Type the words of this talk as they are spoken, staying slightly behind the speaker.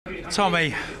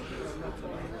Tommy,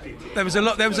 there was a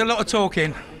lot of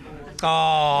talking.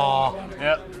 Oh.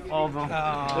 Yeah, all done.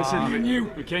 Oh. Listen,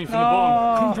 we came from the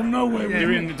bottom. Come from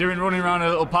nowhere. Doing running around a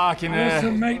little park in there.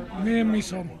 Listen, mate, me and me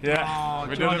son. Yeah.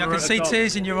 Oh, John, I can see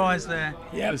tears in your eyes there.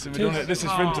 Yeah, Listen, we've done it. This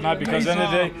is for him tonight because at the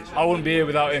end of the day, I wouldn't be here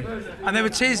without him. And there were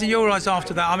tears in your eyes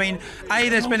after that. I mean,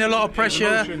 there's been a lot of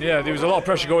pressure. Yeah, there was a lot of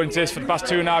pressure going into this for the past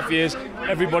 2.5 years.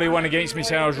 Everybody went against me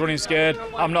saying I was running scared.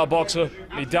 I'm not a boxer.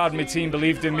 My dad, my team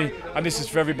believed in me, and this is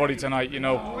for everybody tonight. You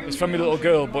know, it's for my little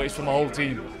girl, but it's for my whole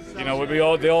team. You know,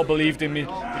 they all believed in me. You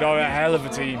know, a hell of a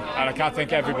team, and I can't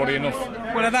thank everybody enough.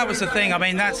 Well, that was the thing. I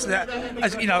mean, as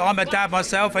you know, I'm a dad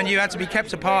myself, and you had to be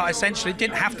kept apart. Essentially,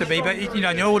 didn't have to be, but you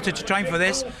know, in order to train for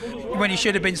this, when you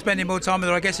should have been spending more time with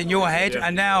her, I guess, in your head,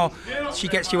 and now she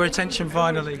gets your attention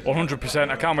finally. 100%.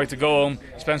 I can't wait to go home,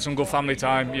 spend some good family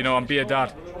time, you know, and be a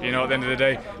dad. You know, at the end of the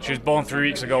day, she was born 3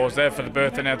 weeks ago. I was there for the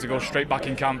birth and I had to go straight back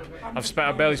in camp. I've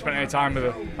barely spent any time with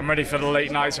her. I'm ready for the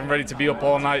late nights. I'm ready to be up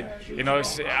all night. You know,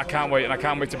 I can't wait, and I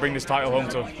can't wait to bring this title home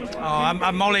to her. Oh,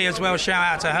 and Molly as well.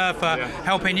 Shout out to her for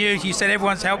helping you. You said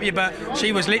everyone's helped you, but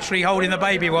she was literally holding the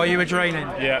baby while you were training.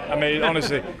 Yeah, I mean,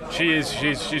 honestly, she's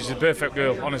a perfect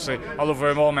girl. Honestly, I love her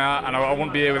with all my heart, and I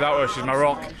wouldn't be here without her. She's my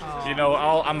rock. You know,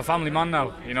 I'm a family man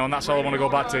now. You know, and that's all I want to go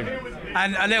back to.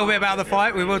 And a little bit about the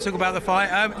fight. We will talk about the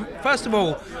fight. First of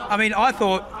all, I mean, I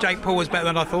thought Jake Paul was better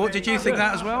than I thought. Did you think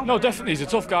that as well? No, definitely. He's a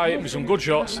tough guy with some good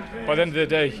shots. But at the end of the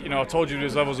day, you know, I told you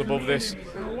there's levels above this.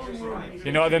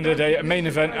 You know, at the end of the day, a main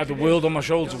event, I had the world on my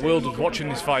shoulders. The world was watching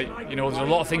this fight. You know, there's a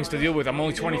lot of things to deal with. I'm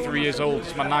only 23 years old.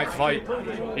 It's my 9th fight.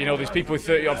 You know, there's people with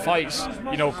 30-odd fights,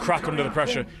 you know, crack under the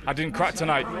pressure. I didn't crack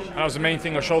tonight. And that was the main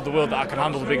thing. I showed the world that I can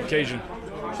handle the big occasion.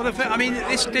 Well, I mean,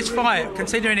 this fight,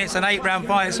 considering it's an 8-round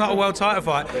fight, it's not a world title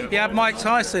fight. You had Mike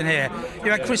Tyson here, you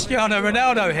had Cristiano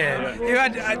Ronaldo here, you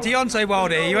had Deontay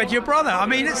Wilder here, you had your brother. I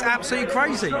mean, it's absolutely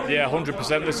crazy. Yeah,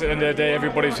 100%. Listen, at the end of the day,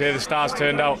 everybody's here, the stars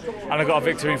turned out, and I got a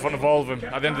victory in front of all of them.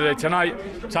 At the end of the day, tonight,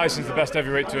 Tyson's the best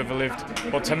heavyweight to ever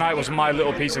lived, but tonight was my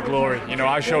little piece of glory. You know,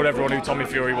 I showed everyone who Tommy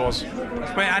Fury was.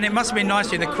 And it must have been nice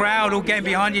to you, the crowd all getting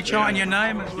behind you, chanting your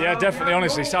name. Yeah, definitely,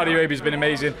 honestly, Saudi Arabia's been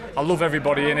amazing. I love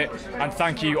everybody in it, and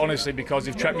thank you, honestly, because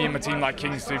they've treated me and my team like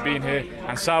kings through being here.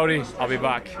 And Saudi, I'll be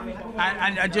back.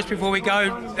 And just before we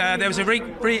go, there was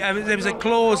a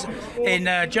clause in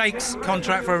Jake's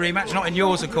contract for a rematch, not in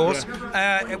yours, of course.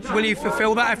 Yeah. Will you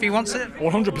fulfil that if he wants it?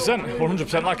 100%,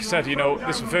 100%. Like I said, you know,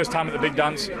 this is the first time at the big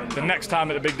dance. The next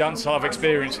time at the big dance, I'll have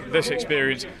this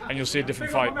experience, and you'll see a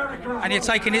different fight. And you're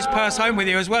taking his purse home with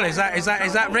you as well. Is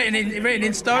that written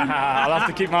in stone? I'll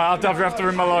have to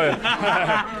ring my lawyer.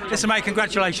 Listen, mate,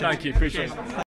 congratulations. Thank you, appreciate it.